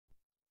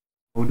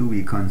How do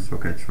we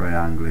construct a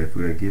triangle if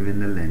we are given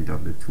the length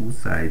of the two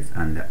sides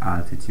and the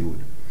altitude?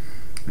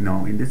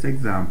 Now in this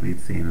example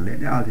it's saying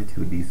let the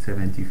altitude be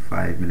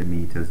 75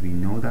 millimeters. We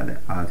know that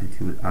the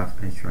altitude of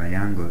a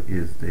triangle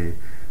is the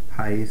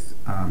highest,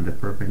 the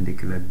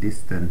perpendicular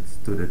distance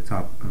to the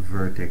top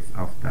vertex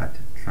of that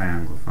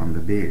triangle from the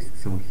base.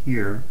 So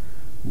here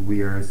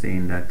we are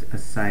saying that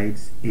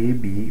sides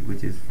AB,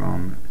 which is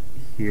from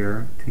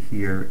here to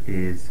here,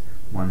 is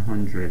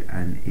 100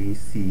 and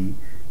AC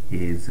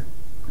is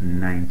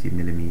 90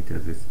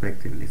 millimeters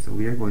respectively. So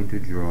we are going to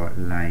draw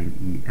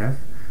line EF,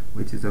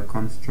 which is a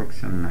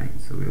construction line.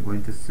 So we're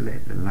going to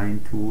select the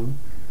line tool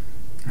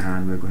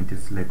and we're going to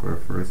select our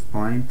first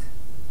point,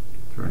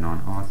 turn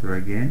on author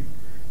again,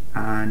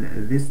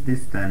 and this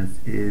distance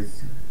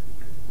is,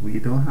 we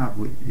don't have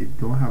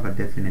a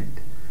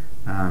definite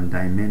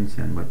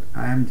dimension, but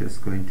I am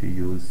just going to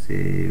use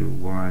say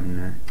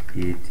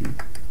 180,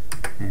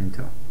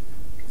 enter.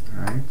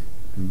 Alright,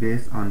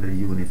 based on the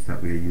units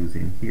that we're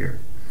using here.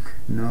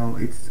 Now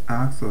it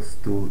asks us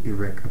to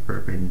erect a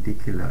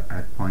perpendicular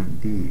at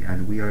point D,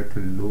 and we are to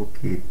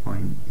locate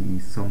point D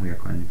somewhere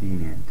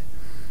convenient.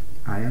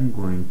 I am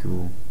going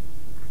to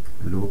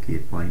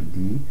locate point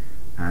D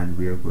and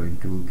we are going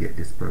to get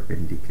this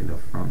perpendicular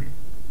from it.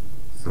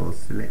 So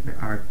select the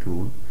arc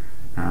tool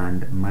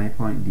and my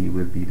point D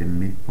will be the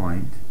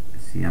midpoint.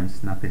 See, I'm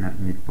snapping at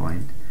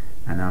midpoint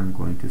and I'm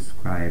going to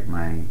scribe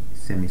my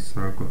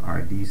semicircle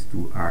or these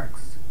two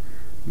arcs.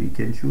 We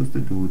can choose to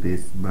do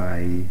this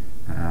by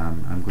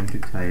I'm going to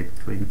type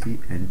 20,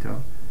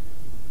 enter,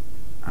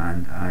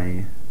 and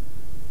I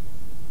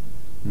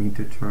need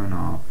to turn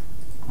off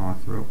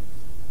author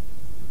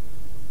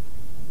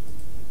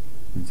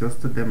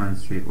just to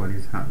demonstrate what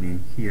is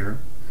happening here.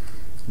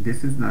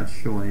 This is not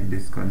shown in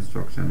this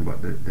construction,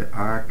 but the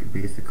arc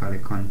basically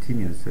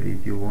continues. So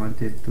if you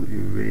wanted to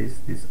erase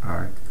this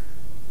arc,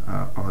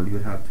 all you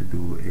have to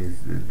do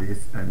is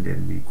this, and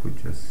then we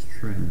could just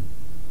trim.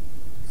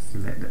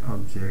 Select the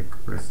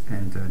object, press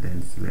enter,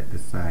 then select the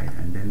side,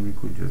 and then we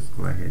could just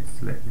go ahead,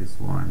 select this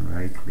one,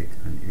 right click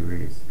and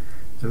erase,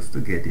 just to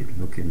get it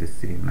looking the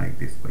same like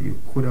this. But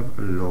you could have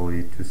allowed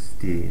it to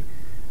stay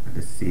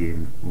the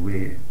same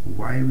way.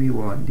 Why we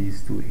want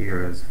these two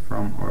areas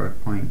from our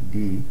point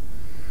D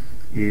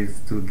is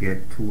to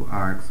get two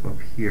arcs up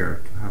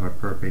here to have a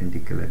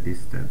perpendicular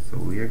distance. So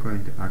we are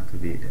going to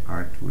activate the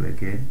arc tool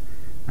again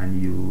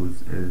and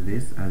use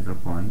this as a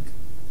point.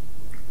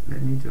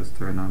 Let me just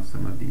turn off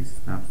some of these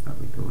snaps that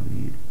we don't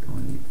need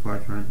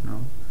quadrant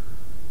now.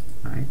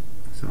 Right,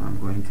 so I'm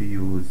going to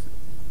use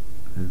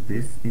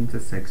this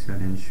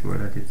intersection, ensure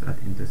that it's at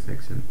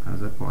intersection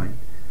as a point,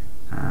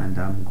 and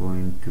I'm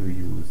going to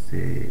use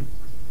say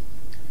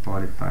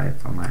 45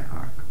 for my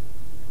arc.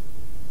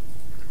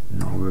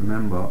 Now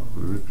remember,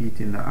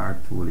 repeating the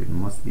arc tool, it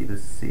must be the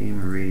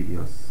same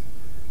radius,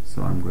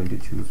 so I'm going to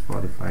choose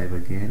 45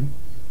 again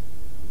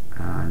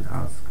and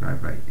I'll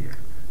scribe right there.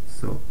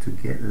 So to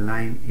get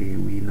line A,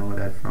 we know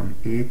that from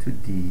A to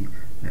D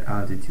the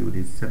altitude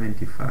is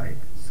 75.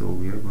 So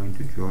we are going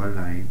to draw a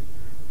line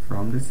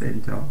from the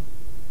center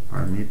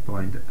or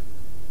midpoint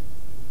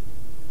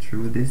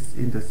through this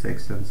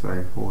intersection. So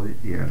I hold it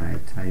there and I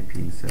type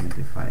in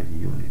 75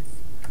 units.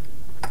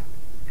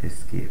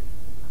 Escape.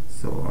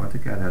 So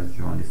AutoCAD has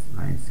drawn this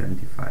line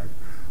 75.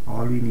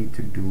 All we need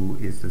to do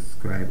is to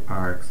scribe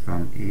arcs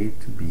from A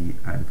to B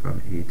and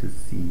from A to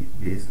C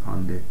based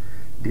on the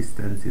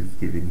distance is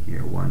given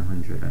here,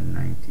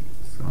 190.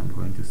 So I'm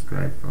going to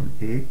scribe from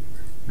A,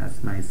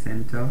 that's my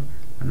center,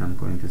 and I'm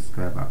going to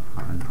scribe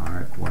an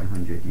arc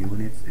 100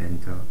 units,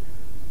 enter,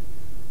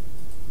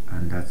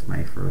 and that's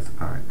my first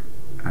arc.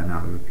 And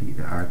I'll repeat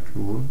the arc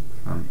tool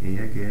from A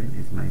again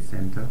is my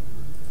center,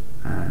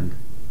 and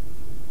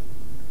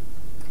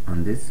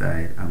on this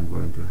side I'm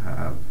going to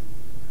have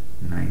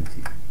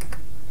 90.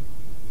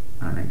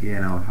 And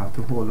again I'll have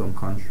to hold on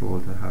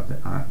control to have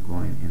the arc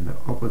going in the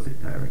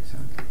opposite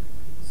direction.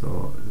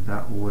 So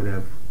that would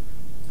have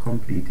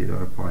completed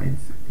our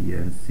points B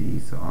and C.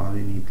 So all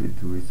we need to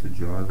do is to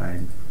draw a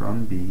line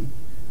from B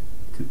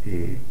to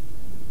A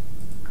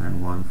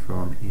and one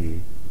from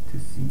A to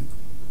C.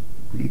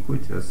 We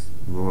could just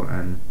go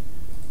and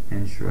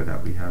ensure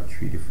that we have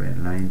three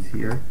different lines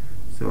here.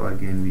 So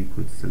again we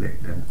could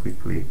select them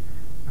quickly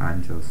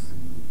and just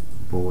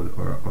bold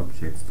our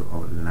objects to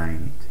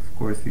outline it. Of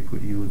course we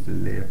could use the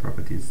layer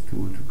properties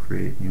tool to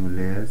create new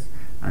layers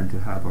and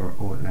to have our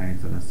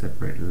outlines on a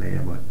separate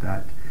layer, but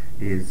that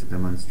is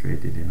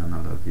demonstrated in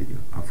another video.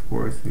 Of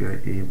course we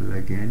are able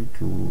again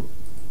to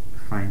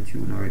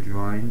fine-tune our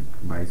drawing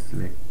by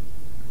select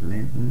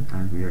lengthen,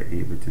 and we are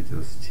able to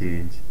just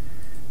change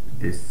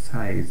the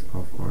size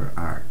of our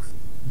arcs.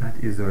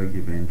 That is our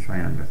given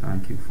triangle.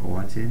 Thank you for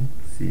watching.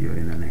 See you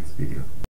in the next video.